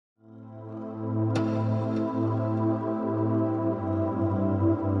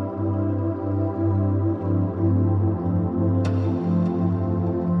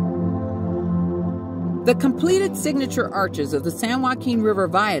The completed signature arches of the San Joaquin River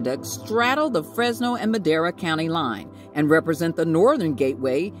Viaduct straddle the Fresno and Madera county line and represent the northern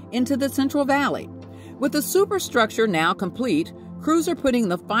gateway into the Central Valley. With the superstructure now complete, crews are putting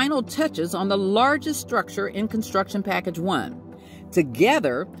the final touches on the largest structure in Construction Package 1.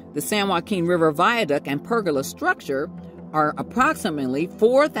 Together, the San Joaquin River Viaduct and pergola structure are approximately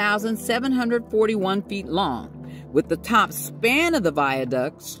 4,741 feet long, with the top span of the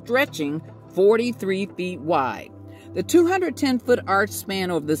viaduct stretching 43 feet wide. The 210-foot arch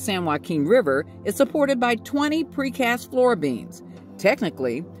span over the San Joaquin River is supported by 20 precast floor beams.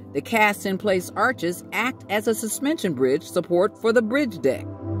 Technically, the cast-in-place arches act as a suspension bridge support for the bridge deck.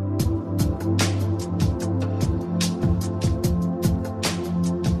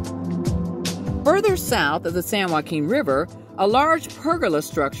 Further south of the San Joaquin River, a large pergola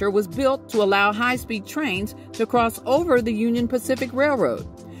structure was built to allow high-speed trains to cross over the Union Pacific Railroad.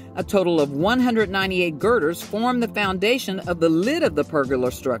 A total of 198 girders form the foundation of the lid of the pergola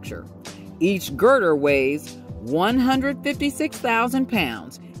structure. Each girder weighs 156,000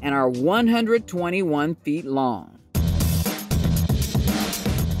 pounds and are 121 feet long.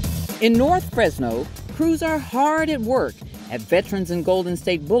 In North Fresno, crews are hard at work at Veterans and Golden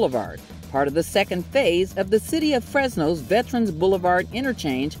State Boulevard, part of the second phase of the City of Fresno's Veterans Boulevard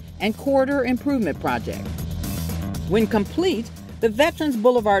Interchange and Corridor Improvement Project. When complete, the Veterans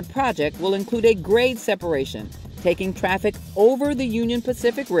Boulevard project will include a grade separation, taking traffic over the Union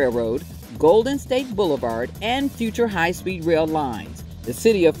Pacific Railroad, Golden State Boulevard, and future high-speed rail lines. The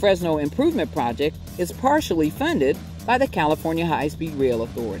City of Fresno Improvement Project is partially funded by the California High-Speed Rail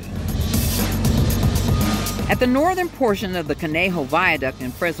Authority. At the northern portion of the Conejo Viaduct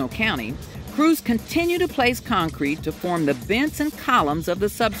in Fresno County, crews continue to place concrete to form the vents and columns of the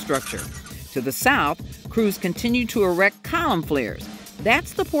substructure. To the south, crews continue to erect column flares.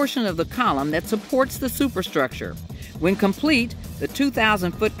 That's the portion of the column that supports the superstructure. When complete, the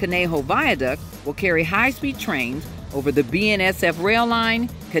 2,000-foot Conejo Viaduct will carry high-speed trains over the BNSF rail line,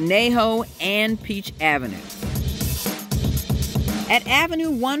 Conejo, and Peach Avenues. At Avenue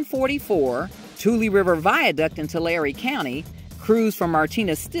 144, TULE River Viaduct in Tulare County, crews from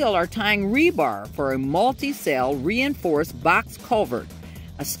Martinez Steel are tying rebar for a multi-cell reinforced box culvert,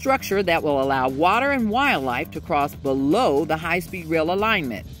 a structure that will allow water and wildlife to cross below the high-speed rail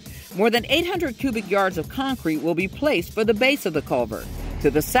alignment. More than 800 cubic yards of concrete will be placed for the base of the culvert.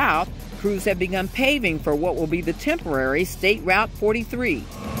 To the south, crews have begun paving for what will be the temporary State Route 43.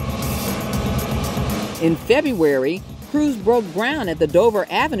 In February, crews broke ground at the Dover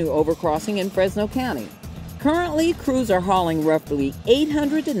Avenue overcrossing in Fresno County. Currently, crews are hauling roughly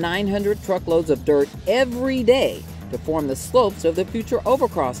 800 to 900 truckloads of dirt every day to form the slopes of the future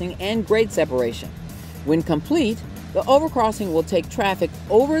overcrossing and grade separation. When complete, the overcrossing will take traffic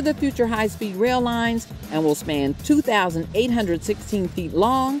over the future high-speed rail lines and will span 2,816 feet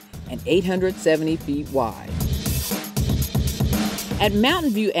long and 870 feet wide. At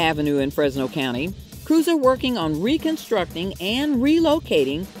Mountain View Avenue in Fresno County, crews are working on reconstructing and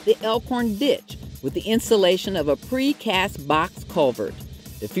relocating the Elkhorn Ditch with the installation of a precast box culvert.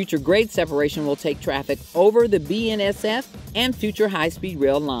 The future grade separation will take traffic over the BNSF and future high-speed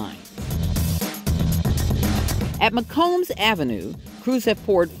rail lines. At MCCOMBS Avenue, crews have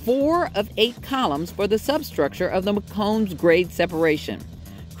poured 4 of 8 columns for the substructure of the MCCOMBS grade separation.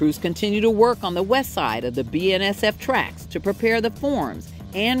 Crews continue to work on the west side of the BNSF tracks to prepare the forms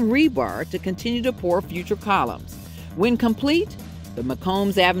and rebar to continue to pour future columns. When complete, the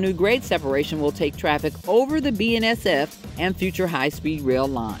MCCOMBS Avenue grade separation will take traffic over the BNSF and future high-speed rail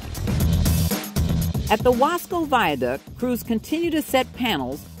lines. At the WASCO Viaduct, crews continue to set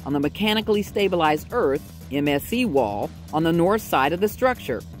panels on the mechanically stabilized earth, MSE wall, on the north side of the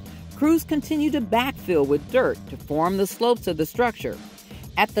structure. Crews continue to backfill with dirt to form the slopes of the structure.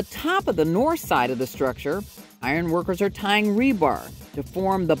 At the top of the north side of the structure, iron workers are tying rebar to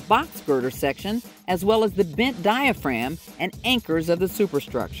form the box girder section, as well as the bent diaphragm and anchors of the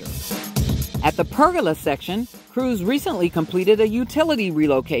superstructure. At the pergola section, crews recently completed a utility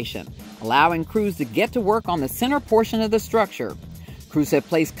relocation, allowing crews to get to work on the center portion of the structure. Crews have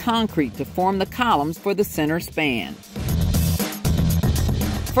placed concrete to form the columns for the center span.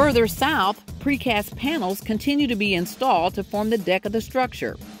 Further south, precast panels continue to be installed to form the deck of the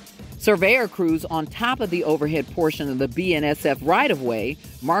structure. Surveyor crews on top of the overhead portion of the BNSF right-of-way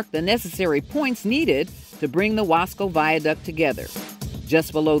mark the necessary points needed to bring the WASCO Viaduct together.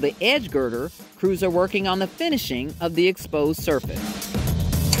 Just below the edge girder, crews are working on the finishing of the exposed surface.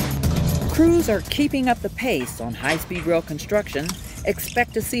 Crews are keeping up the pace on high-speed rail construction.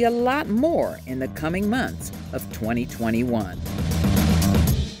 Expect to see a lot more in the coming months of 2021.